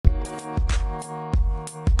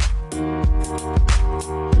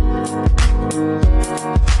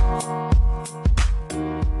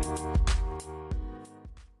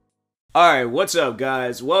Alright, what's up,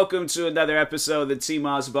 guys? Welcome to another episode of the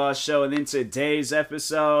T-Moss Boss Show. And in today's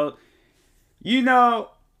episode,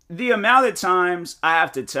 the amount of times I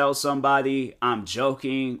have to tell somebody I'm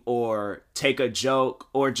joking or take a joke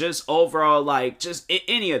or just overall, just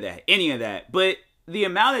any of that. But the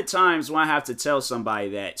amount of times when I have to tell somebody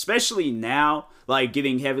that, especially now,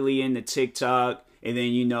 getting heavily into TikTok, and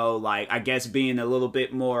then, I guess being a little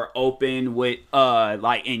bit more open with,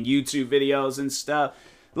 in YouTube videos and stuff.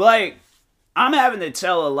 I'm having to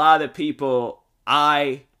tell a lot of people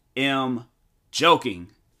I am joking.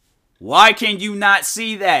 Why can you not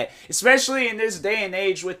see that? Especially in this day and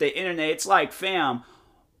age with the internet. It's like, fam,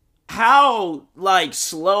 how,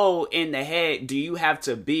 slow in the head do you have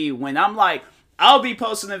to be when I'll be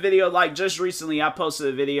posting a video, just recently I posted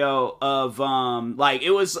a video of, so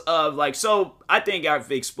I think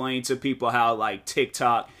I've explained to people how,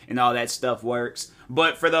 TikTok and all that stuff works.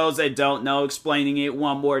 But for those that don't know, explaining it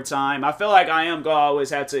one more time, I feel like I am going to always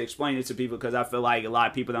have to explain it to people because I feel like a lot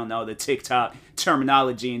of people don't know the TikTok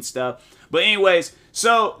terminology and stuff. But anyways,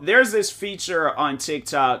 so there's this feature on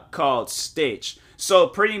TikTok called Stitch. So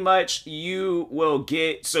pretty much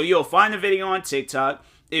you'll find a video on TikTok.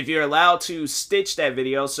 If you're allowed to stitch that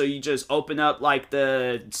video, so you just open up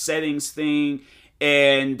the settings thing,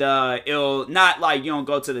 and it'll not you don't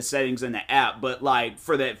go to the settings in the app, but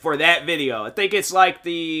for that video, I think it's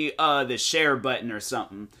the share button or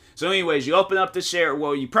something. So anyways, you open up the share,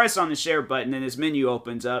 you press on the share button, and this menu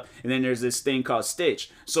opens up, and then there's this thing called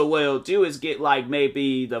Stitch. So what it'll do is get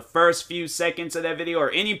maybe the first few seconds of that video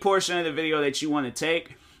or any portion of the video that you want to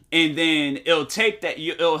take. And then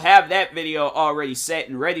it'll have that video already set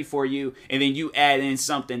and ready for you, and then you add in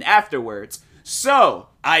something afterwards. So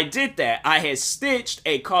I did that. I had stitched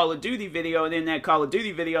a Call of Duty video, and in that Call of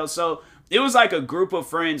Duty video, so it was a group of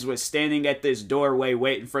friends was standing at this doorway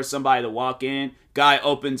waiting for somebody to walk in. Guy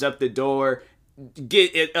opens up the door,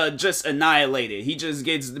 just annihilated. He just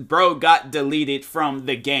got deleted from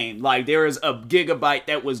the game. There was a gigabyte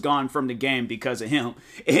that was gone from the game because of him.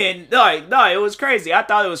 And it was crazy. I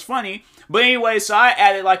thought it was funny. But anyway, so I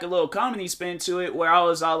added a little comedy spin to it where I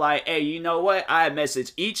was all hey, you know what? I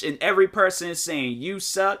messaged each and every person saying, you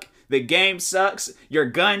suck, the game sucks, your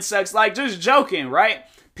gun sucks. Just joking, right?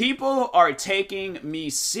 People are taking me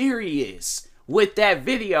serious with that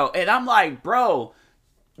video. And I'm bro,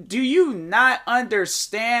 do you not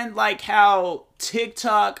understand how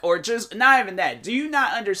TikTok, or just not even that, do you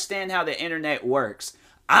not understand how the internet works?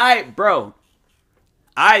 I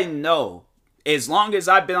know, as long as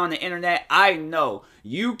I've been on the internet, I know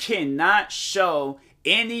you cannot show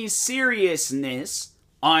any seriousness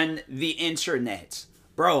on the internet.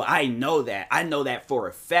 Bro, I know that. I know that for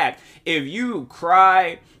a fact. If you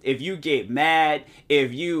cry, if you get mad,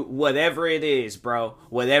 whatever it is, bro,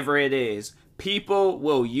 whatever it is, people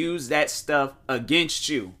will use that stuff against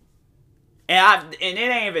you. And it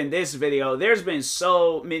ain't even this video. There's been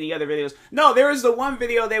so many other videos. No, there was the one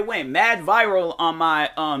video that went mad viral on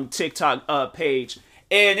my TikTok page.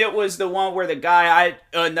 And it was the one where the guy,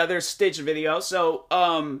 another Stitch video. So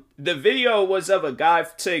the video was of a guy,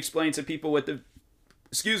 to explain to people what the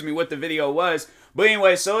video was. But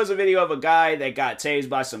anyway, so it was a video of a guy that got tased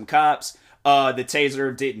by some cops. The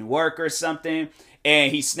taser didn't work or something.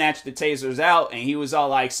 And he snatched the tasers out, and he was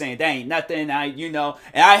all saying, that ain't nothing, and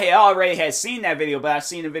I had already seen that video, but I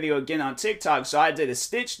seen the video again on TikTok, so I did a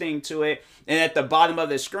Stitch thing to it, and at the bottom of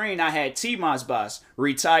the screen, I had T-Moss Boss,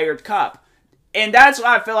 retired cop. And that's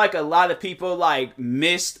why I feel like a lot of people,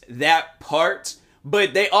 missed that part,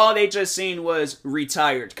 but they just seen was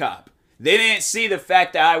retired cop. They didn't see the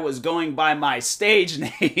fact that I was going by my stage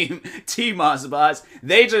name, T-Moss Boss.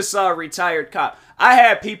 They just saw retired cop. I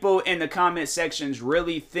had people in the comment sections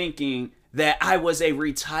really thinking that I was a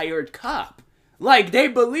retired cop. They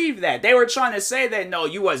believed that. They were trying to say that, no,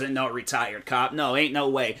 you wasn't no retired cop. No, ain't no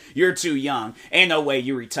way. You're too young. Ain't no way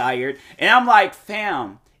you retired. And I'm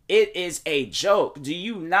fam, it is a joke. Do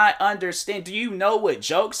you not understand? Do you know what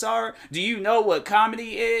jokes are? Do you know what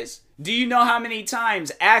comedy is? Do you know how many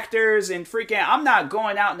times actors and I'm not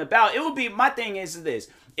going out and about. My thing is this.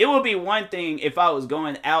 It would be one thing if I was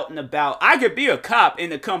going out and about. I could be a cop in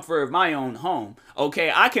the comfort of my own home. Okay,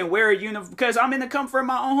 I can wear a uniform because I'm in the comfort of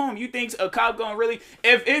my own home. You think a cop going really,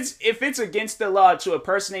 if it's against the law to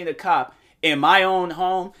impersonate a cop in my own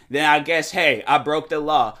home, then I guess, hey, I broke the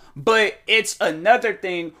law. But it's another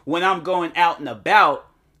thing when I'm going out and about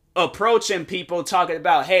approaching people talking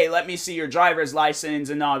about, hey, let me see your driver's license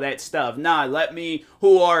and all that stuff. Nah,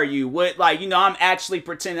 who are you? What, like, I'm actually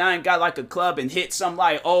pretending I ain't got like a club and hit some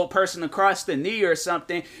like old person across the knee or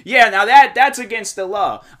something. Yeah, now that's against the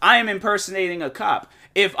law. I am impersonating a cop.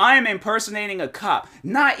 If I am impersonating a cop,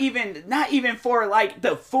 not even for like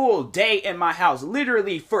the full day in my house,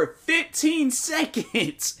 literally for 15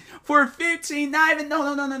 seconds, not even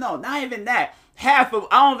that. Half of,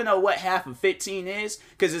 I don't even know what half of 15 is,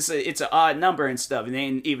 because it's an odd number and stuff, and it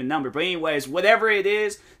ain't even number. But anyways, whatever it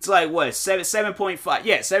is, it's like what, 7.5,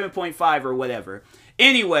 yeah, 7.5 or whatever.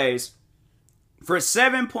 Anyways, for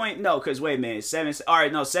 7 point, no, because wait a minute,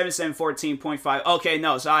 714.5. Okay,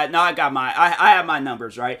 no, so I got I have my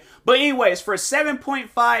numbers right. But anyways, for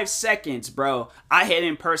 7.5 seconds, bro, I had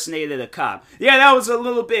impersonated a cop. Yeah, that was a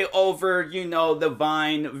little bit over, the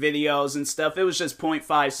Vine videos and stuff. It was just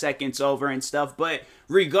 0.5 seconds over and stuff. But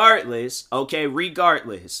regardless, all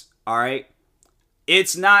right.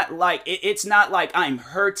 It's not like I'm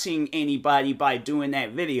hurting anybody by doing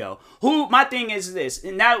that video. My thing is this,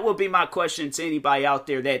 and that will be my question to anybody out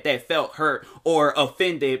there that felt hurt or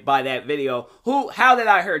offended by that video. How did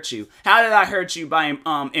I hurt you? How did I hurt you by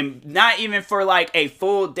and not even for like a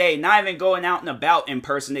full day, not even going out and about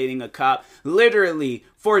impersonating a cop, literally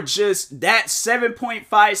for just that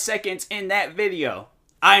 7.5 seconds in that video,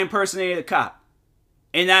 I impersonated a cop.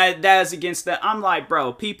 And that is against the, I'm like,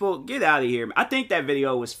 bro, people, get out of here. I think that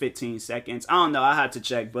video was 15 seconds. I don't know. I had to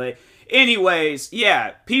check. But anyways, yeah,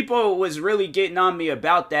 people was really getting on me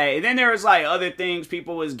about that. And then there was like other things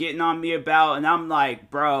people was getting on me about. And I'm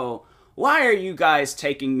like, bro, why are you guys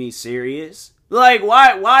taking me serious? Like,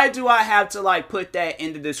 why do I have to like put that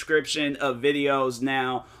in the description of videos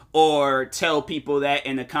now? Or tell people that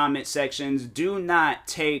in the comment sections? Do not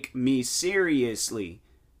take me seriously.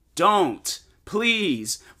 Don't.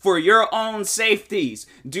 Please, for your own safeties,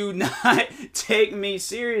 do not take me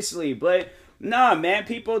seriously. But nah, man,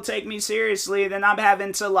 people take me seriously, then I'm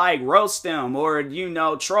having to like roast them or,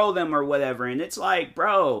 troll them or whatever. And it's like,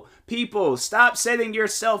 bro, people, stop setting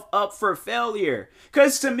yourself up for failure.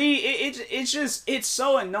 Because to me, it's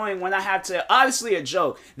so annoying when I have to, obviously a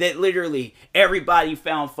joke that literally everybody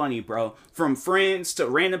found funny, bro. From friends to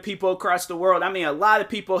random people across the world. I mean, a lot of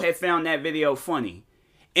people have found that video funny.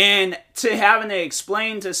 And to having to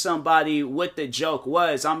explain to somebody what the joke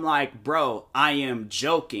was, I'm like, bro, I am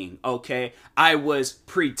joking, okay? I was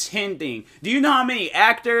pretending. Do you know how many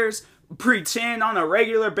actors pretend on a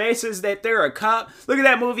regular basis that they're a cop? Look at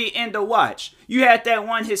that movie End of Watch. You had that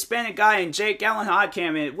one Hispanic guy and Jake Gyllenhaal. I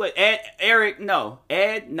can't remember what, Ed? No,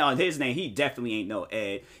 his name, he definitely ain't no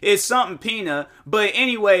Ed. It's something Pina. But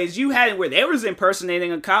anyways, you had it where they was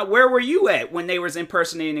impersonating a cop. Where were you at when they was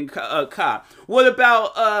impersonating a cop? What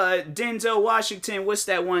about Denzel Washington? What's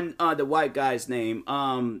that one, the white guy's name?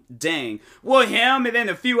 Dang. Well, him and then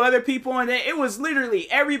a few other people, and it was literally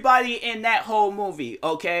everybody in that whole movie,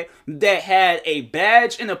 okay, that had a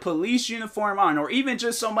badge and a police uniform on, or even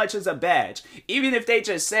just so much as a badge. Even if they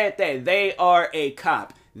just said that they are a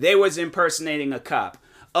cop, they was impersonating a cop.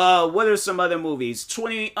 What are some other movies?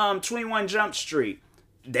 21 Jump Street.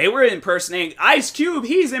 They were impersonating Ice Cube.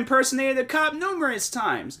 He's impersonated a cop numerous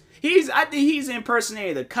times. I think he's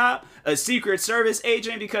impersonated a cop, a Secret Service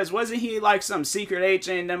agent, because wasn't he like some secret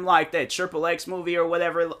agent in them like that Triple X movie or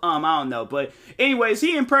whatever? I don't know. But anyways,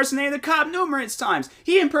 he impersonated a cop numerous times.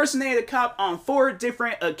 He impersonated a cop on 4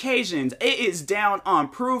 different occasions. It is down on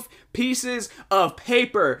proof pieces of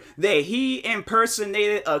paper that he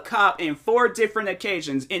impersonated a cop in 4 different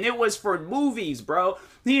occasions. And it was for movies, bro.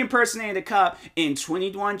 He impersonated a cop in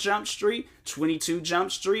 21 Jump Street, 22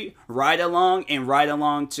 Jump Street, Ride Along, and Ride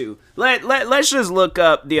Along 2. Let's just look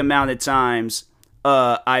up the amount of times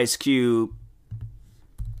Ice Cube.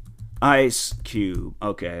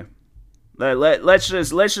 Okay. Let's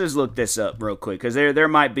just look this up real quick, because there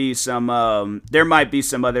might be some other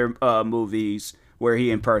movies where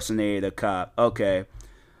he impersonated a cop. Okay.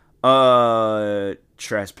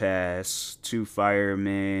 Trespass, 2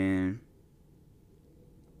 Firemen.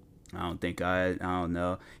 I don't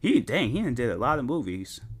know. He done did a lot of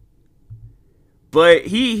movies. But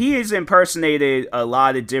he has impersonated a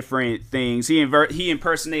lot of different things. He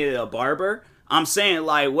impersonated a barber. I'm saying,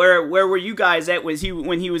 like, where were you guys at when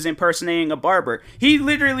he was impersonating a barber? He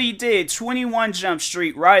literally did 21 Jump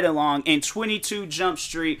Street, Ride Along, and 22 Jump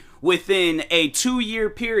Street within a 2-year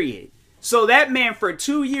period. So that man for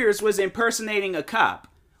 2 years was impersonating a cop.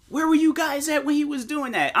 Where were you guys at when he was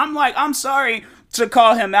doing that? I'm like, I'm sorry, to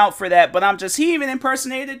call him out for that, but he even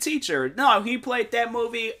impersonated a teacher. No, he played that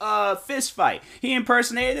movie Fist Fight. He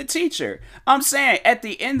impersonated a teacher. I'm saying at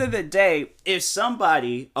the end of the day, if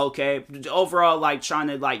somebody, okay, overall, like trying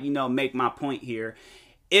to like, make my point here,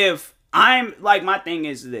 if I'm like, my thing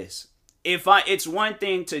is this. It's one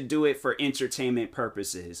thing to do it for entertainment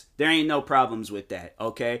purposes. There ain't no problems with that,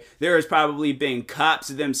 okay? There has probably been cops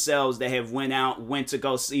themselves that have went to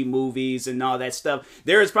go see movies and all that stuff.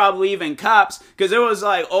 There is probably even cops, because there was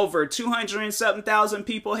like over 200 and something thousand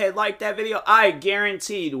people had liked that video. I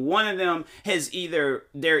guaranteed one of them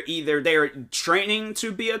they're training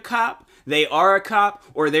to be a cop, they are a cop,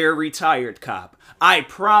 or they're a retired cop. I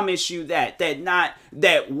promise you that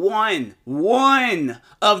one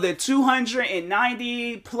of the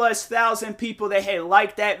 290 plus thousand people that had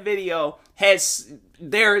liked that video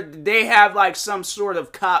they have like some sort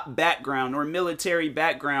of cop background or military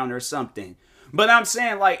background or something. But I'm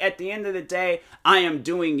saying, like, at the end of the day, I am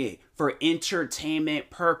doing it for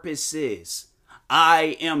entertainment purposes.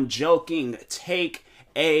 I am joking. Take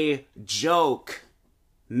a joke.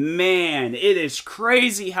 Man, it is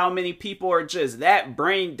crazy how many people are just that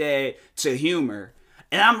brain dead to humor.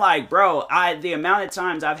 And I'm like, bro, the amount of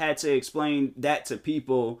times I've had to explain that to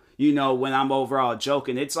people, when I'm overall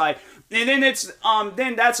joking, it's like, and then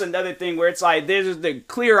then that's another thing where it's like, there's the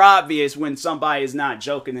clear obvious when somebody is not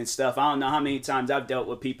joking and stuff. I don't know how many times I've dealt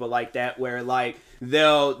with people like that where like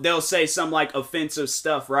they'll say some like offensive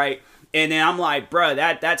stuff, right? And then I'm like, bro,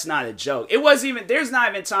 that's not a joke. There's not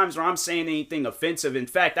even times where I'm saying anything offensive. In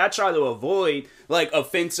fact, I try to avoid like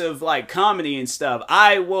offensive like comedy and stuff.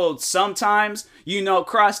 I will sometimes,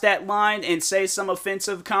 cross that line and say some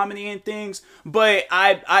offensive comedy and things. But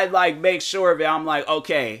I like make sure of it. I'm like,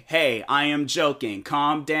 okay, hey, I am joking.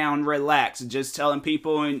 Calm down, relax. Just telling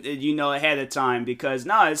people, ahead of time. Because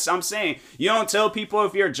I'm saying, you don't tell people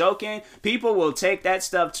if you're joking. People will take that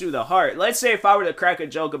stuff to the heart. Let's say if I were to crack a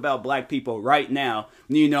joke about black people right now,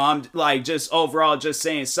 I'm like just overall just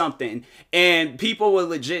saying something, and people will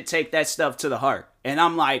legit take that stuff to the heart. And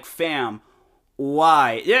I'm like, fam,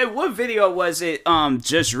 why? Yeah, what video was it?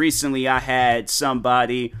 Just recently I had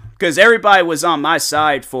somebody, because everybody was on my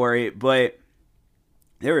side for it, but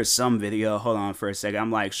there was some video. Hold on for a second.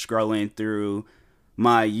 I'm like scrolling through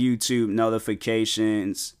my YouTube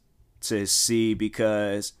notifications to see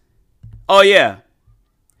because, oh yeah.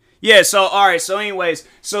 Yeah, so, alright, so anyways,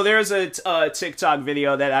 so there's a TikTok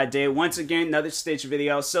video that I did. Once again, another Stitch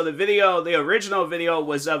video. So the original video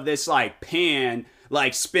was of this, like, pan,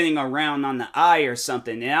 like, spinning around on the eye or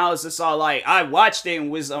something. And I was just all like, I watched it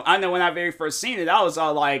and I know when I very first seen it, I was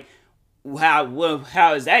all like,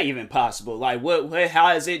 how is that even possible? Like,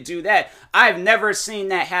 how does it do that? I've never seen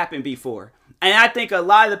that happen before. And I think a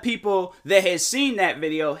lot of the people that has seen that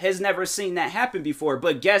video has never seen that happen before.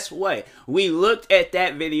 But guess what? We looked at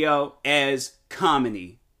that video as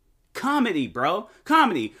comedy. Comedy, bro.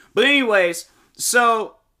 Comedy. But anyways,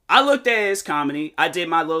 so I looked at it as comedy. I did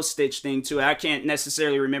my little Stitch thing to it. I can't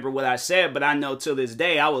necessarily remember what I said, but I know till this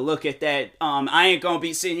day I would look at that. I ain't gonna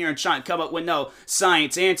be sitting here and trying to come up with no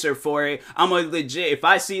science answer for it. I'm gonna legit, if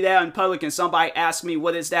I see that in public and somebody asks me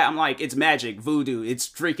what is that, I'm like, it's magic, voodoo. It's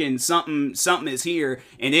freaking something is here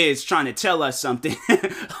and it is trying to tell us something.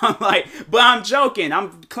 I'm like, but I'm joking.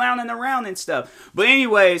 I'm clowning around and stuff. But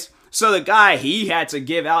anyways, so the guy, he had to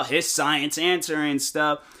give out his science answer and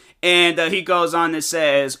stuff. And he goes on and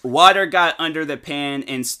says, water got under the pan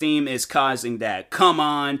and steam is causing that. Come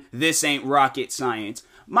on, this ain't rocket science.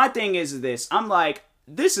 My thing is this. I'm like,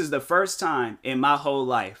 this is the first time in my whole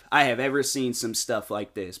life I have ever seen some stuff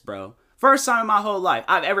like this, bro. First time in my whole life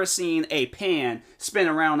I've ever seen a pan spin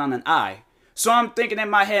around on an eye. So I'm thinking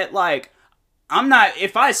in my head, like,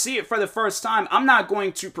 if I see it for the first time, I'm not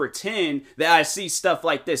going to pretend that I see stuff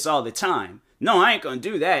like this all the time. No, I ain't gonna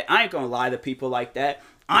do that. I ain't gonna lie to people like that.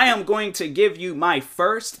 I am going to give you my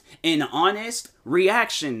first and honest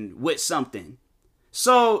reaction with something.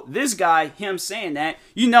 So this guy, him saying that,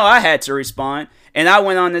 I had to respond. And I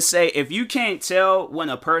went on to say, if you can't tell when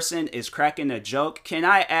a person is cracking a joke, can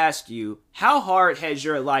I ask you, how hard has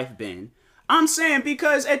your life been? I'm saying,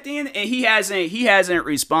 because at the end, and he hasn't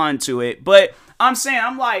responded to it, but I'm saying,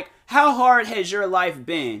 I'm like, how hard has your life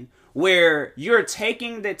been where you're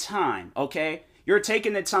taking the time, okay? You're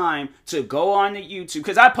taking the time to go on to YouTube.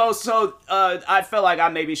 Because I post, I felt like I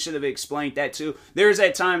maybe should have explained that too. There's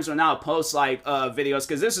at times when I'll post like videos,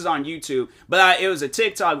 because this is on YouTube. But it was a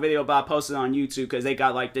TikTok video, but I posted on YouTube because they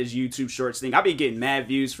got like this YouTube Shorts thing. I be getting mad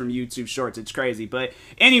views from YouTube Shorts. It's crazy. But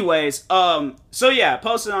anyways, so yeah, I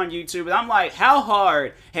posted on YouTube. And I'm like, how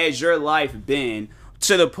hard has your life been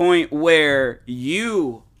to the point where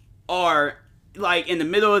you are like in the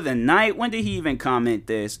middle of the night. When did he even comment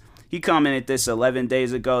this? He commented this 11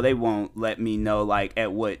 days ago. They won't let me know like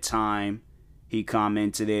at what time he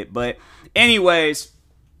commented it. But anyways,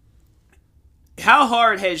 how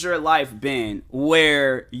hard has your life been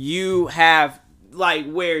where you have like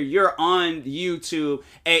where you're on YouTube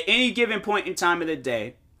at any given point in time of the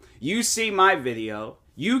day, you see my video,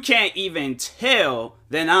 you can't even tell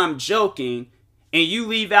that I'm joking, and you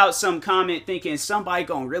leave out some comment thinking somebody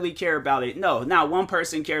gonna really care about it. No, not one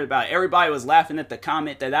person cared about it. Everybody was laughing at the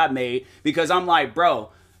comment that I made because I'm like, bro,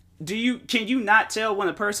 can you not tell when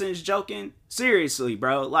a person is joking? Seriously,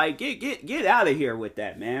 bro, like get out of here with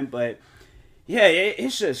that, man. But yeah,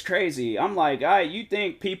 it's just crazy. I'm like, all right, you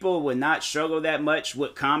think people would not struggle that much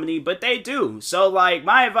with comedy, but they do. So, like,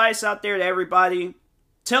 my advice out there to everybody,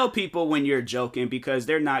 tell people when you're joking because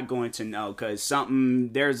they're not going to know because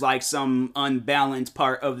there's like some unbalanced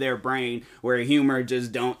part of their brain where humor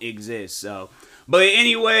just don't exist. So, but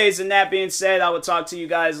anyways, and that being said, I will talk to you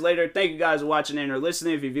guys later. Thank you guys for watching and or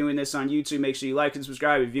listening. If you're viewing this on YouTube, make sure you like and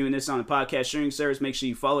subscribe. If you're viewing this on a podcast streaming service, make sure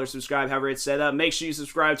you follow or subscribe, however it's set up. Make sure you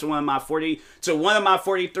subscribe to one of my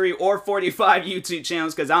 43 or 45 YouTube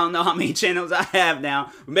channels because I don't know how many channels I have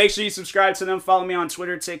now. But make sure you subscribe to them. Follow me on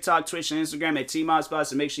Twitter, TikTok, Twitch, and Instagram at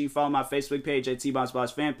TMosBoss, and make sure you follow my Facebook page at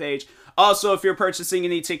TMosBoss fan page. Also, if you're purchasing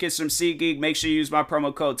any tickets from SeatGeek, make sure you use my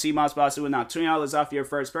promo code TMosBoss. It will knock $20 off your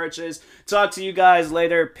first purchase. Talk to you guys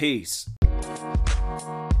later. Peace.